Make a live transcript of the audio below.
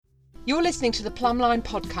You're listening to the Plumline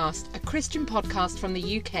Podcast, a Christian podcast from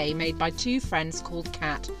the UK made by two friends called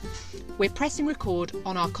Kat. We're pressing record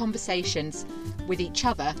on our conversations with each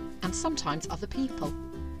other and sometimes other people.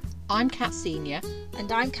 I'm Kat Senior.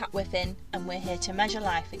 And I'm Kat Whiffin, and we're here to measure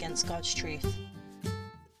life against God's truth.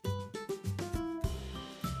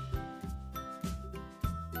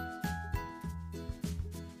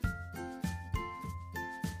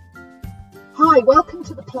 Hi, welcome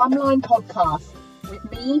to the Plumline Podcast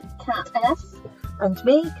with me, Kat S. And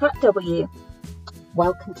me, Kat W.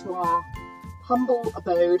 Welcome to our humble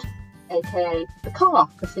abode, aka the car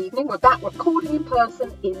this evening. We're back recording in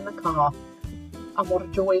person in the car. And what a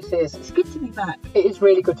joy it is. It's good to be back. It is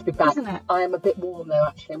really good to be back. Isn't it? I am a bit warm though,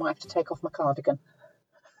 actually. I might have to take off my cardigan.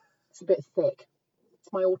 It's a bit thick.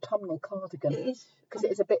 It's my autumnal cardigan. It is. Because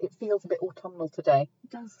it feels a bit autumnal today.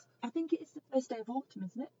 It does. I think it is the first day of autumn,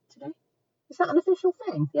 isn't it, today? Is that an official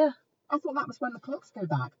thing? Yeah. I thought that was when the clocks go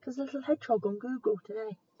back. There's a little hedgehog on Google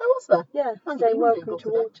today. Oh, was there? Yeah, How's saying it been welcome Google to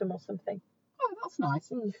today? autumn or something. Oh, that's nice.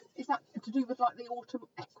 Mm. Is that to do with like the autumn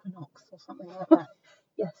equinox or something like that?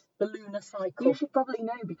 Yes. The lunar cycle. You should probably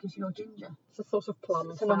know because you're ginger. It's a sort of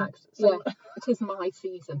plum Some- fact. some- Yeah, it is my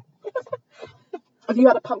season. Have you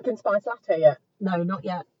had a pumpkin spice latte yet? No, not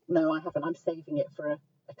yet. No, I haven't. I'm saving it for a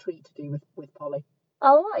treat to do with Polly.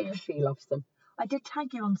 Oh, are you? She loves them. I did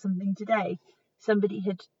tag you on something today. Somebody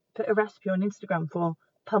had put a recipe on Instagram for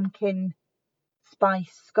pumpkin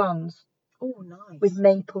spice scones Oh, nice. with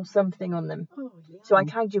maple something on them. Oh, yeah. So I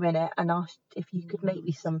tagged you in it and asked if you could make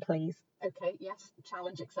me some, please. Okay, yes,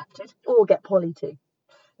 challenge accepted. Or get Polly to.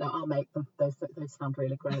 No, I'll make them. Those sound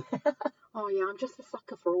really great. Oh, yeah, I'm just a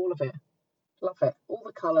sucker for all of it. Love it. All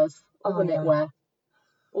the colours, all the Oh, yeah. knitwear,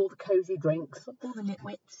 all the cosy drinks, All the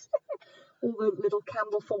nitwits. all the little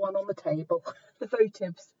candle for one on the table. The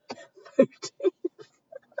votives.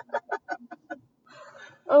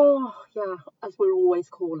 Oh, yeah, as we're always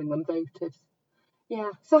calling them, votives.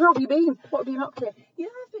 Yeah. So how have you been? What have you been up to? Yeah,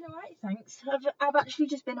 I've been alright, thanks. I've actually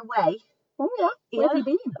just been away. Oh, yeah. Where have you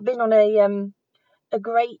been? I've been on a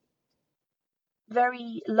great,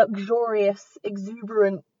 very luxurious,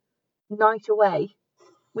 exuberant night away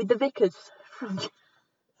with the Vickers. Oh,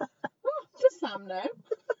 does Sam know?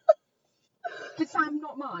 Did Sam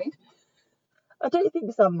not mind? I don't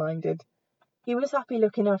think Sam minded. He was happy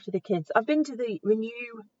looking after the kids. I've been to the Renew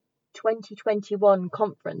 2021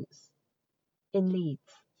 conference in Leeds.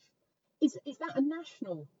 Is that a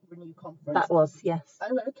national Renew conference? That was, yes.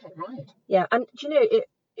 Oh, okay, right. Yeah, and do you know,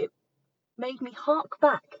 it made me hark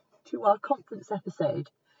back to our conference episode.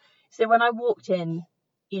 So when I walked in,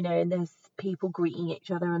 you know, and there's people greeting each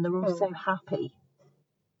other and they're all so happy.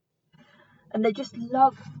 And they just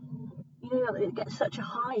love, you know, it gets such a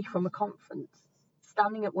high from a conference.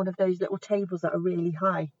 Standing at one of those little tables that are really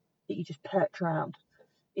high that you just perch around,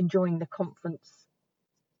 enjoying the conference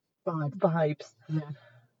vibes. Yeah,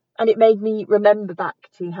 And it made me remember back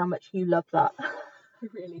to how much you love that I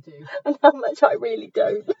really do. and how much I really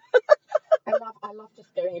don't. I love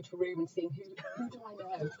just going into a room and seeing who do I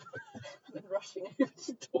know, and then rushing over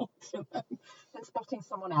to talk to them, and spotting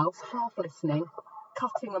someone else, half listening,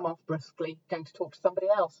 cutting them off brusquely, going to talk to somebody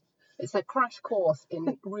else. It's a crash course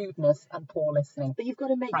in rudeness and poor listening. But you've got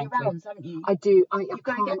to make Frankly. your rounds, haven't you? I do. You've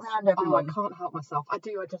got to get can't- round everyone. I can't help myself. I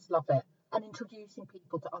do. I just love it. And introducing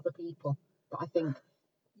people to other people. But I think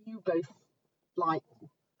you both like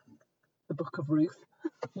the Book of Ruth.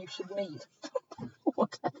 You should meet.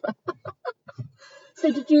 Whatever.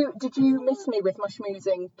 So did you miss me with my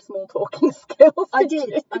schmoozing, small talking skills? I did,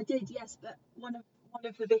 yes. But one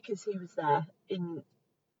of the Vickers who was there in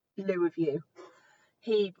lieu of you,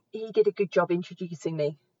 he did a good job introducing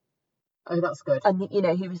me. Oh, that's good. And you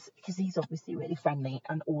know, because he's obviously really friendly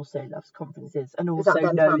and also loves conferences and Is that also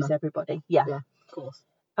Ben knows Tanner? everybody. Yeah. Yeah, of course.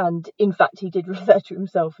 And in fact, he did refer to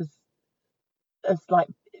himself as like,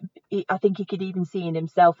 I think he could even see in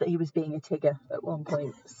himself that he was being a Tigger at one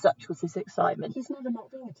point. Such was his excitement. He's never not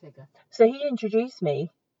been a Tigger. So he introduced me,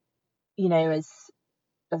 you know, as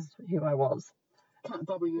who I was. Cat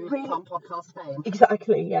W Really? Plum Podcast fame.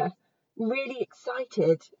 Exactly, yeah. Really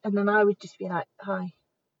excited. And then I would just be like, hi,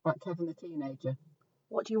 Like Kevin the Teenager.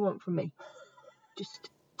 what do you want from me? Just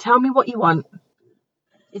tell me what you want.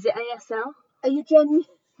 Is it ASL? Are you genuine?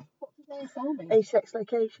 What does ASL mean? A-sex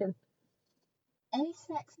location.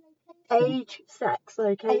 A-sex location? Age, sex,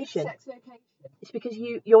 location. Age-sex location. It's because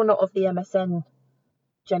you're not of the MSN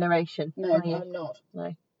generation. No, are you? I'm not.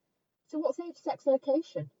 No. So what's age-sex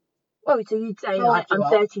location? Oh, so you'd say, How like, old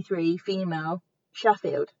I'm you are? 33, female,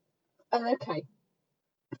 Sheffield. Oh, okay.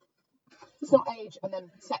 It's not age and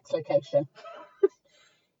then sex location.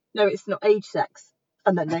 No, it's not age, sex,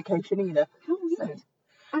 and then location either. How weird. So,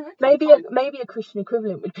 Oh, okay. maybe a Christian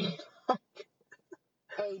equivalent would be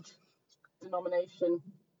age, denomination,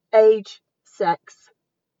 age, sex,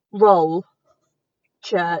 role,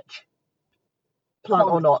 church, plant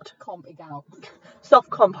or not, comp egal, soft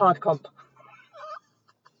comp, hard comp,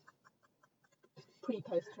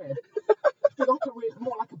 pre-post trib.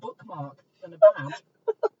 More like a bookmark than a badge.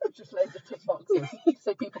 Just loads of tick boxes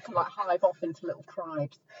so people can like hive off into little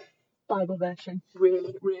tribes. Bible version.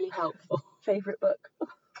 Really, really helpful. Favourite book.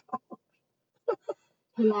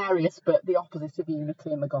 Hilarious, but the opposite of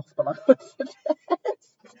unity in the gospel, I would suggest.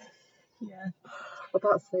 Yeah. But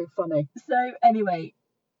that's so funny. So anyway,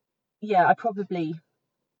 yeah, I probably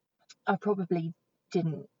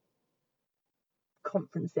didn't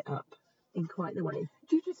conference it up in quite the way.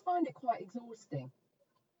 Do you just find it quite exhausting?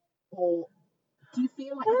 Or do you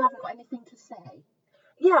feel like you haven't got anything to say?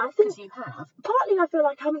 Yeah, I think Because you have. partly I feel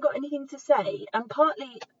like I haven't got anything to say, and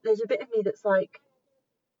partly there's a bit of me that's like,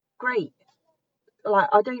 great. Like,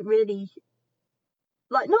 I don't really,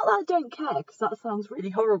 like, not that I don't care, because that sounds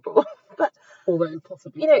really horrible, but, Although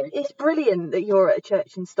possibly you know, true. it's brilliant that you're at a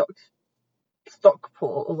church in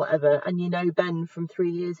Stockport or whatever, and you know Ben from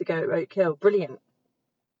 3 years ago at Oak Hill. Brilliant.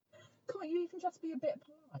 Can't you even just be a bit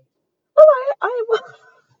polite? Well, I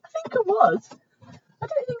think I was. I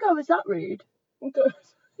don't think I was that rude. Good.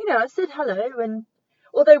 You know, I said hello, and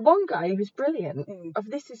although one guy who was brilliant,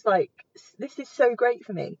 this is so great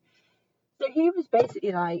for me. So he was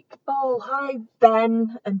basically like, oh, hi,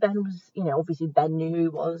 Ben. And Ben was, you know, obviously Ben knew who he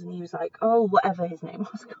was, and he was like, oh, whatever his name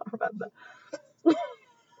was, I can't remember.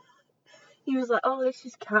 He was like, oh, this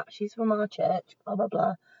is Kat, she's from our church, blah, blah,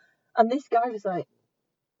 blah. And this guy was like,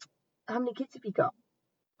 how many kids have you got?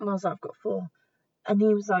 And I was like, I've got 4. And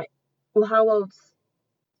he was like, well, how old's...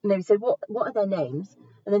 No, he said, what are their names?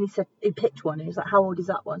 And then he picked one, and he was like, how old is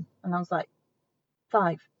that one? And I was like,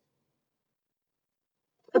 5.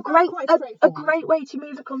 A great way to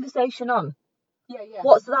move the conversation on. Yeah.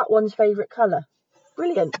 What's that one's favourite colour?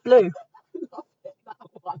 Brilliant, blue.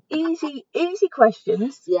 Easy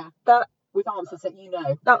questions. Yeah. That with answers that you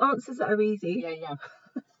know. That answers that are easy. Yeah.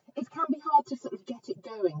 It can be hard to sort of get it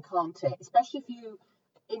going, can't it? Especially if you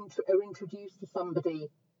are introduced to somebody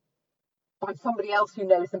by somebody else who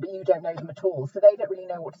knows them, but you don't know them at all. So they don't really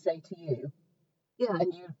know what to say to you. Yeah.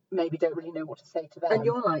 And you maybe don't really know what to say to them. And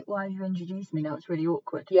you're like, why have you introduced me now? It's really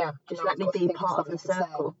awkward. Yeah. Just let me be part of the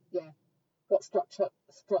circle. Yeah. What struck?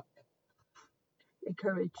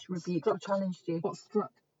 Encouraged, rebuked, or challenged you? What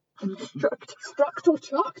struck? Struck or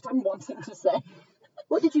chucked, I'm wanting to say.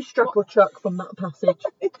 What did you struck or chuck from that passage?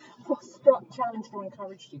 What struck, challenged, or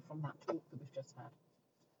encouraged you from that talk that we've just had?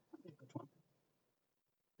 That'd be a good one.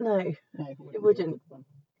 No, it wouldn't. Can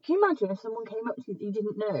you imagine if someone came up to you that you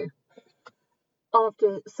didn't know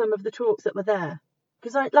after some of the talks that were there?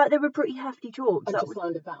 Because they were pretty hefty talks. I just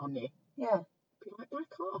landed that on you. Yeah. Be like,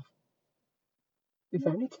 back off. We've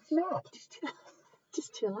only just met.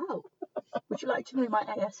 Just chill out. Would you like to know my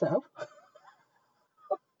ASL?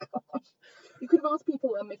 Oh, gosh. You could have asked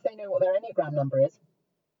people if they know what their Enneagram number is.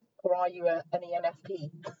 Or are you an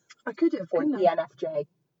ENFP? I could have. Or an ENFJ?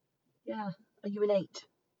 Yeah. Are you an 8?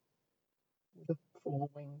 With 4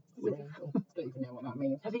 wings. 3. I don't even know what that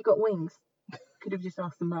means. Have you got wings? Could have just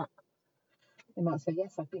asked them that. They might say,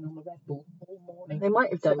 yes, I've been on the Red Bull all morning. They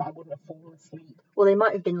might have done. So that I wouldn't have fallen asleep. Well, they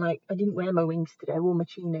might have been like, I didn't wear my wings today. I wore my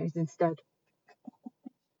chinos instead.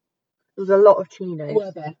 There was a lot of chinos.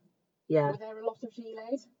 Were there? Yeah. Were there a lot of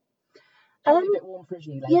gilets? A bit warm for a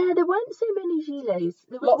gilet. Yeah, there weren't so many gilets.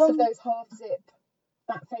 There was lots of those half-zip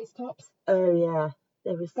back face tops. Oh, yeah.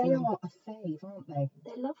 They are a fave, aren't they?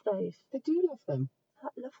 They love those. They do love them. I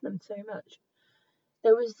love them so much.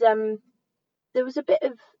 There was a bit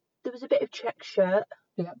of check shirt.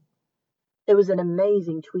 Yeah. There was an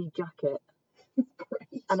amazing tweed jacket.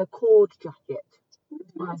 Great. And a cord jacket.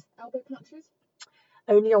 Nice. Elbow patches?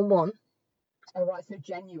 Only on one. Oh, right, so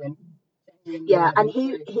genuine. Yeah, and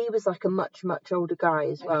he was like a much, much older guy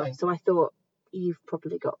as well. Okay. So I thought, you've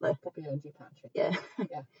probably got the... Probably earned your patches. Yeah.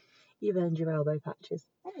 Yeah. You've earned your elbow patches.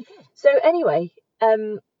 Oh, good. So anyway,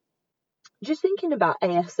 just thinking about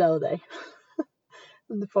ASL though,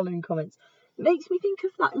 and the following comments, makes me think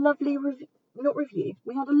of that lovely review.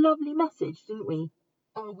 We had a lovely message, didn't we?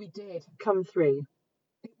 Oh, we did. Come through.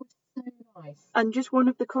 It was so nice. And just one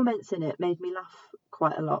of the comments in it made me laugh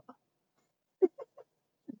quite a lot.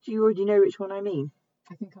 Do you already know which one I mean?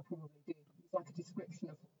 I think I probably do. It's like a description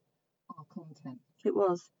of our content. It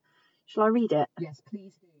was. Shall I read it? Yes,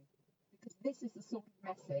 please do. Because this is the sort of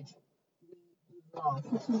message we love.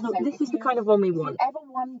 This is the kind of one we want. If you ever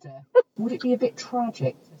wonder, would it be a bit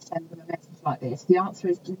tragic to send them a message like this? The answer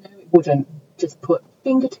is no, it wouldn't. Just put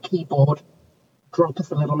finger to keyboard drop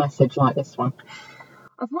us a little message like this one.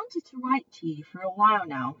 I've wanted to write to you for a while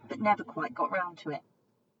now, but never quite got round to it.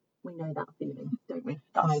 We know that feeling, don't we?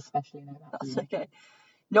 I especially know that. That's okay.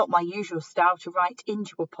 Not my usual style to write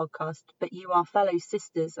into a podcast, but you are fellow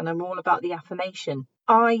sisters and I'm all about the affirmation.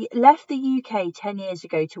 I left the UK 10 years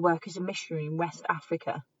ago to work as a missionary in West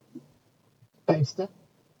Africa. Boaster.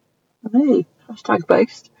 Hey, hashtag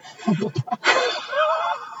boast.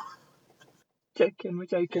 Joking, we're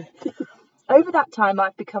joking. Over that time,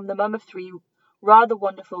 I've become the mum of 3 rather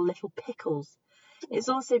wonderful little pickles. It's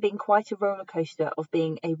also been quite a roller coaster of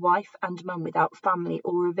being a wife and mum without family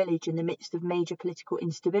or a village in the midst of major political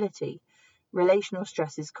instability, relational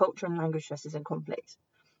stresses, culture and language stresses and conflicts.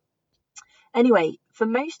 Anyway, for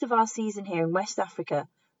most of our season here in West Africa,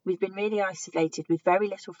 we've been really isolated with very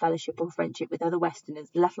little fellowship or friendship with other Westerners,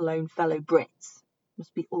 let alone fellow Brits.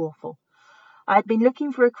 Must be awful. I had been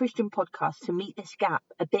looking for a Christian podcast to meet this gap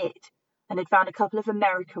a bit and had found a couple of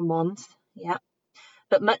American ones. Yeah.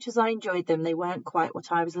 But much as I enjoyed them, they weren't quite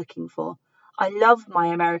what I was looking for. I love my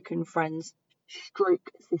American friends,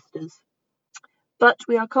 stroke sisters. But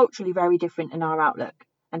we are culturally very different in our outlook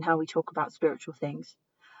and how we talk about spiritual things.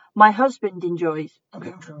 My husband enjoys,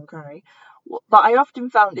 okay, but I often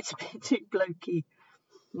found it a bit too blokey.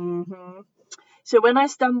 So when I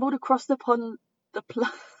stumbled across the Plumb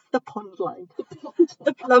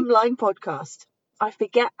Line podcast, I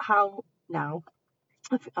forget how now.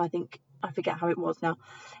 I forget how it was now.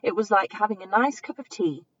 It was like having a nice cup of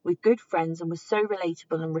tea with good friends and was so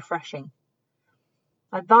relatable and refreshing.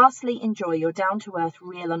 I vastly enjoy your down-to-earth,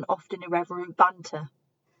 real and often irreverent banter,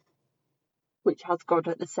 which has God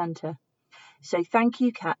at the centre. So thank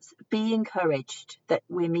you, cats. Be encouraged that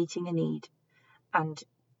we're meeting a need. And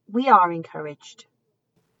we are encouraged.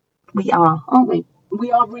 We are, aren't we?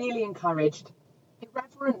 We are really encouraged.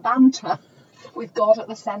 Irreverent banter with God at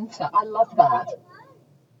the centre. I love that.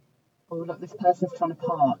 Oh, look, this person's trying to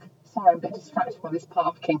park. Sorry, I'm a bit distracted by this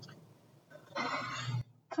parking.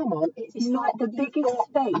 Come on, It's not the biggest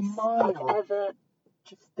space I've ever...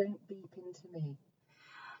 Just don't beep into me.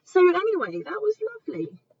 So anyway, that was lovely.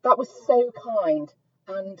 That was so kind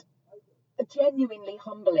and genuinely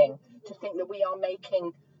humbling to think that we are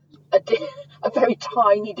making a very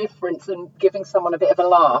tiny difference and giving someone a bit of a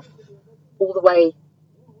laugh all the way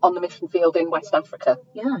on the mission field in West Africa.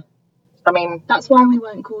 Yeah. I mean, that's why we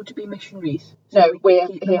weren't called to be missionaries. So no, we're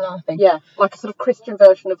keep here. Laughing. Yeah, like a sort of Christian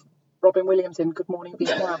version of Robin Williams in Good Morning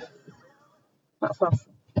Vietnam. That's us.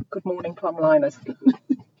 Good morning, Plumb Liners.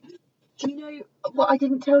 Do you know what I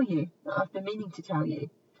didn't tell you that I've been meaning to tell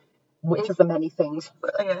you? Which of the many things?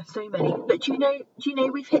 Yeah, so many. But do you know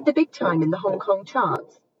we've hit the big time in the Hong Kong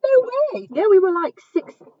charts? No way. Yeah, we were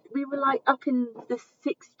like up in the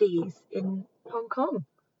 60s in Hong Kong.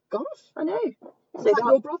 Gosh, I know. So is that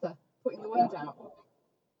your brother putting the word out?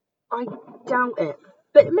 I doubt it,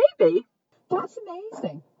 but maybe. That's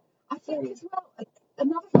amazing. I think as well,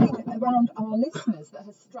 another thing around our listeners that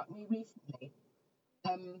has struck me recently,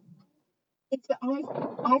 is that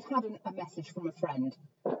I've had a message from a friend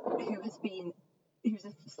who's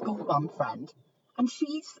a school mum friend, and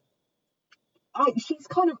she's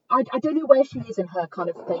kind of I don't know where she is in her kind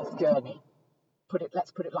of faith journey.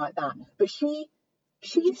 Let's put it like that. But she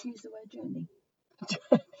used the word journey.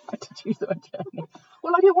 I did use the word journey.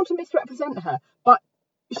 Well, I don't want to misrepresent her, but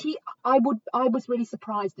I was really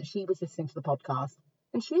surprised that she was listening to the podcast,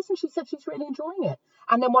 and she said she's really enjoying it.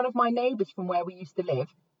 And then one of my neighbours from where we used to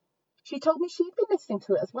live, she told me she'd been listening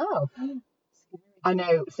to it as well. I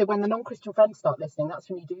know. So when the non-Christian friends start listening, that's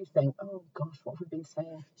when you do think, oh gosh, what have we been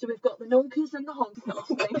saying? So we've got the nonkers and the honks.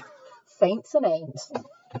 Saints and ain'ts.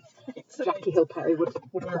 Jackie Hill Perry would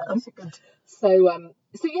yeah, that's a good. So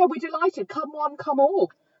yeah, we're delighted. Come one, come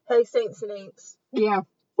all. Hey, saints and ain'ts. Yeah.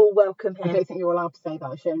 All welcome here. I don't think you're allowed to say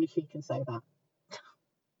that. Only she can say that.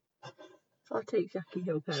 I'll take Jackie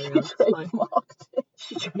Hill Perry. She trademarked it.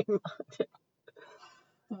 She trademarked it.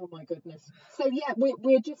 Oh my goodness. So yeah,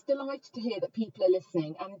 we're just delighted to hear that people are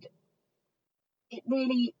listening, and it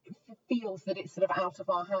really feels that it's sort of out of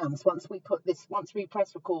our hands once we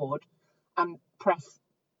press record and press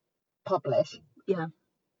publish. Yeah.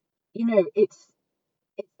 You know, it's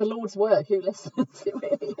the Lord's work who listens. It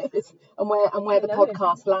really is, and where the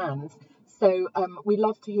podcast lands. So we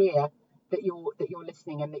love to hear that you're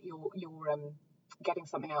listening and that you're getting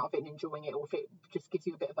something out of it and enjoying it, or if it just gives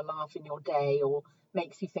you a bit of a laugh in your day or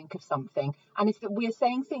makes you think of something. And if we're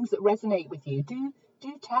saying things that resonate with you, do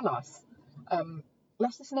tell us.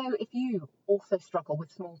 Let us know if you also struggle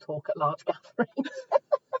with small talk at large gatherings.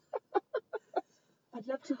 I'd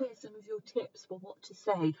love to hear some of your tips for what to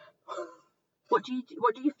say. What do you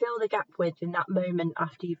fill the gap with in that moment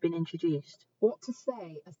after you've been introduced? What to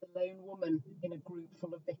say as the lone woman in a group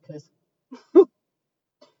full of vicars?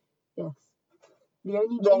 Yes. The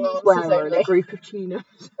only Wrong jeans answers wearer in only. a group of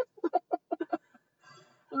tunas.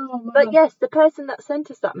 Oh, man. But yes, the person that sent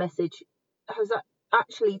us that message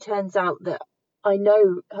actually turns out that I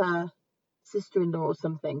know her sister-in-law or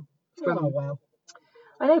something. Oh, well.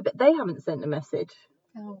 I know, but they haven't sent a message.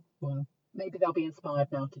 Oh, well. Maybe they'll be inspired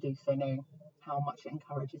now to do so, knowing how much it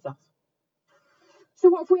encourages us. So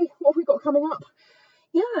what have we got coming up?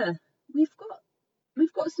 Yeah, we've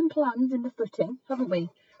got some plans in the footing, haven't we?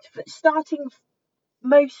 Starting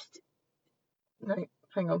not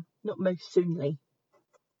most soonly.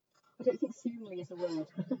 I don't think soonly is a word.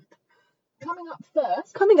 Coming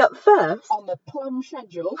up first on the plum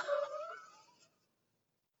schedule.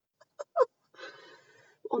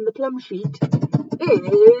 On the plum sheet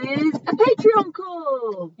is a Patreon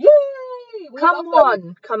call. Yay! Come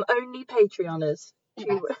only Patreoners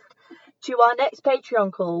to our next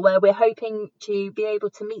Patreon call, where we're hoping to be able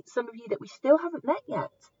to meet some of you that we still haven't met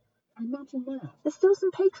yet. Imagine that. There's still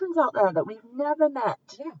some patrons out there that we've never met.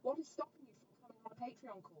 Yeah, what is stopping you from coming on a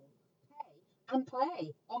Patreon call? Pay and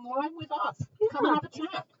play online with us. Yeah. Come and have a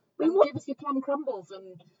chat. Give us your plum crumbles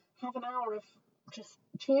and have an hour of just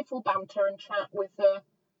cheerful banter and chat with other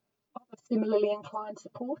similarly inclined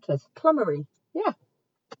supporters. Plummery. Yeah.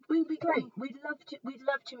 We'd be great. We'd love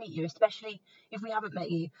to meet you, especially if we haven't met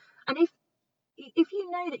you. And if you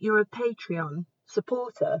know that you're a Patreon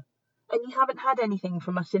supporter and you haven't had anything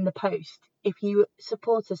from us in the post, if you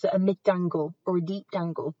support us at a mid dangle or a deep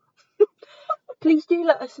dangle, please do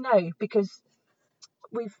let us know, because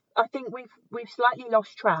I think we've slightly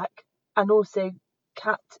lost track, and also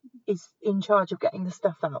Kat is in charge of getting the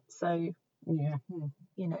stuff out. So yeah,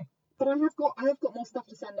 you know. But I have got more stuff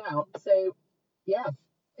to send out. So yeah,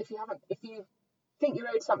 if you think you're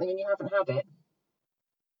owed something and you haven't had it,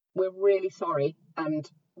 we're really sorry,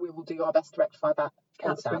 and we will do our best to rectify that.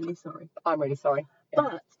 Kat's really sorry. I'm really sorry. Yeah.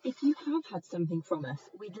 But if you have had something from us,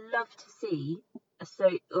 we'd love to see a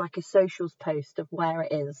socials post of where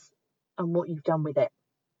it is and what you've done with it.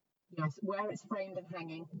 Yes, where it's framed and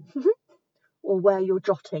hanging. Or where you're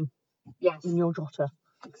jotting. Yes. In your jotter.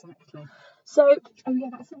 Exactly. So. Oh yeah,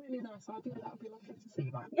 that's a really nice idea. That would be lovely to see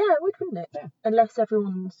that. Yeah, it would, wouldn't it? Yeah. Unless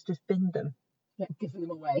everyone's just binned them. Yeah, given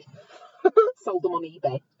them away. Sold them on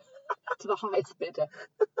eBay. To the highest bidder.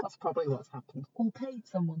 That's probably what's happened. Or paid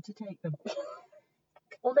someone to take them.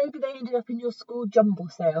 Or maybe they ended up in your school jumble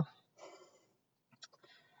sale.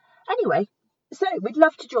 Anyway, so we'd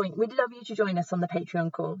love you to join us on the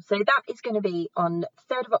Patreon call. So that is going to be on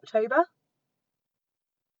 3rd of October.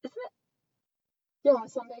 Isn't it? Yeah, on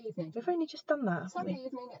Sunday evening. We've only just done that. Sunday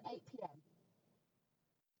evening at 8 p.m.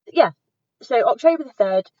 Yeah. So October the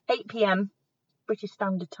 3rd, 8 p.m. British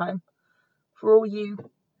Standard Time. For all you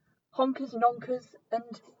honkers and onkers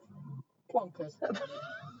and plonkers.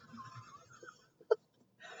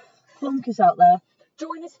 Plonkers out there.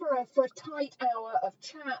 Join us for a tight hour of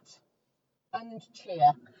chat and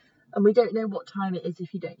cheer. And we don't know what time it is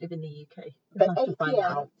if you don't live in the UK. But 8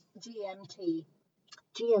 p.m. GMT.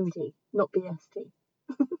 GMT, not BST.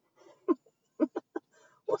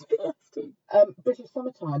 What's BST? British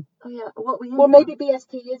Summertime. Oh yeah, what we. Well, maybe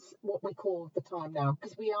BST is what we call the time now,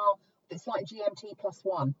 because it's like GMT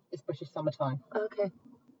 +1 is British Summertime. Okay.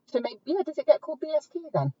 So maybe, does it get called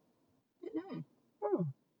BST then? I don't know. Oh.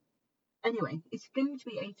 Anyway, it's going to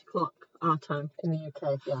be 8 o'clock our time in the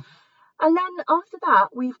UK. Yeah. And then after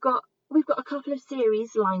that, we've got a couple of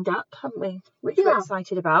series lined up, haven't we? Which we're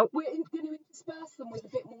excited about. We're going to intersperse them with a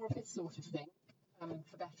bit more of this sort of thing,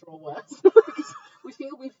 for better or worse, because we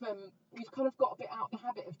feel we've kind of got a bit out of the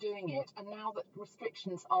habit of doing it, and now that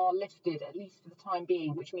restrictions are lifted, at least for the time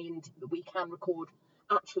being, which means that we can record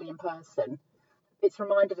actually in person, it's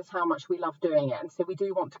reminded us how much we love doing it, and so we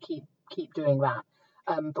do want to keep doing that.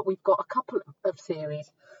 But we've got a couple of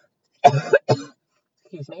series.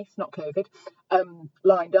 Excuse me, it's not COVID,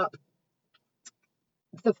 lined up.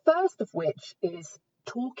 The first of which is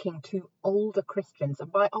talking to older Christians,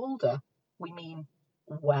 and by older, we mean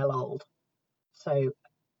well old. So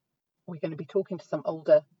we're going to be talking to some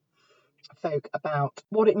older folk about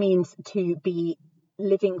what it means to be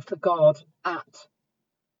living for God at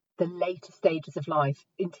the later stages of life,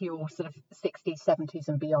 into your sort of 60s, 70s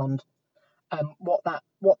and beyond. What that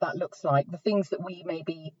looks like, the things that we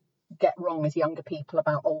maybe get wrong as younger people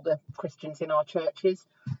about older Christians in our churches.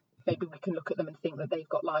 Maybe we can look at them and think that they've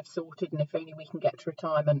got life sorted, and if only we can get to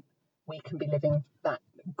retirement, we can be living that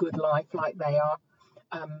good life like they are.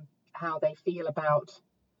 How they feel about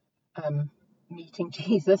meeting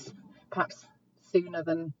Jesus, perhaps sooner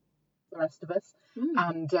than the rest of us,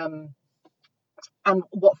 and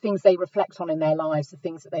what things they reflect on in their lives, the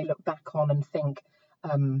things that they look back on and think,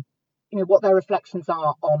 what their reflections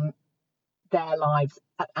are on their lives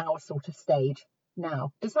at our sort of stage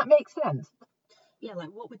now. Does that make sense? Yeah, like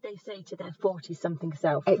what would they say to their 40-something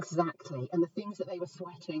self? Exactly. And the things that they were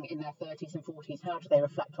sweating in their 30s and 40s, how do they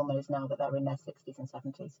reflect on those now that they're in their 60s and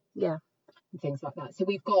 70s? Yeah. And things like that. So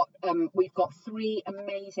we've got 3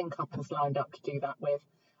 amazing couples lined up to do that with,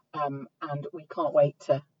 and we can't wait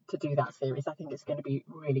to do that series. I think it's going to be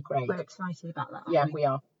really great. We're excited about that. Yeah, we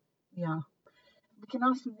are. Yeah. We can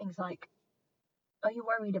ask them things like, are you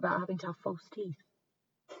worried about having to have false teeth?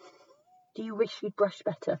 Do you wish you'd brushed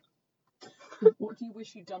better? What do you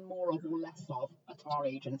wish you'd done more of or less of at our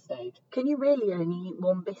age and stage? Can you really only eat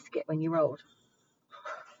one biscuit when you're old?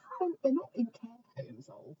 They're not in care homes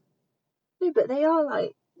old. No, but they are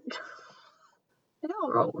like... they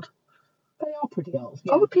are old. They are pretty old,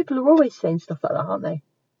 yeah. Old people are always saying stuff like that, aren't they?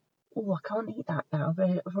 Oh, I can't eat that now.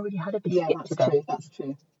 I've already had a biscuit today. That's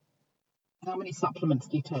true. How many supplements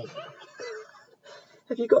do you take?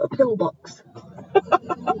 Have you got a pill box?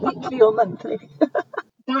 Weekly or monthly?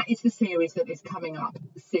 That is the series that is coming up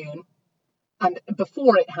soon. And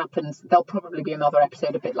before it happens, there'll probably be another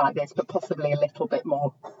episode a bit like this, but possibly a little bit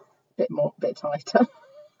tighter.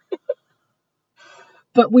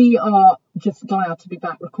 But we are just glad to be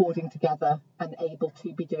back recording together and able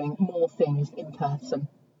to be doing more things in person,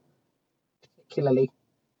 particularly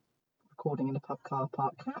recording in a pub car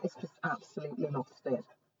park. Kat has just absolutely lost it.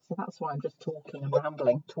 So that's why I'm just talking and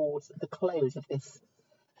rambling towards the close of this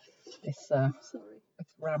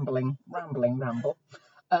rambling ramble.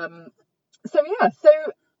 So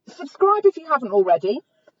subscribe if you haven't already,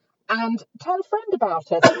 and tell a friend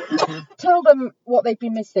about us. Tell them what they've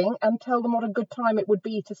been missing, and tell them what a good time it would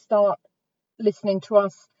be to start listening to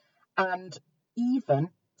us, and even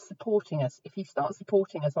supporting us. If you start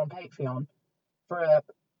supporting us on Patreon for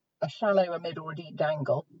a shallow, a mid, or a deep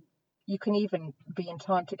dangle, you can even be in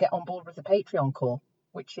time to get on board with a Patreon call,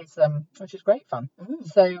 which is great fun.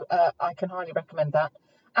 So I can highly recommend that.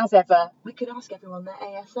 As ever, we could ask everyone their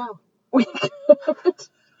ASL.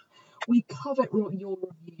 We covet your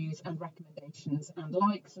reviews and recommendations and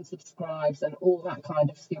likes and subscribes and all that kind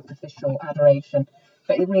of superficial adoration,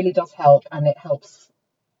 but it really does help, and it helps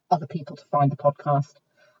other people to find the podcast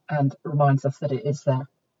and reminds us that it is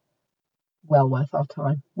well worth our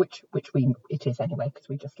time, which it is anyway, because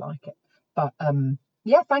we just like it. But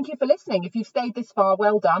thank you for listening. If you've stayed this far,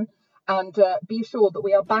 well done, and be assured that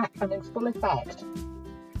we are back and in full effect.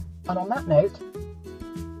 And on that note,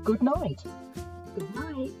 good night. Good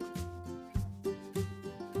night.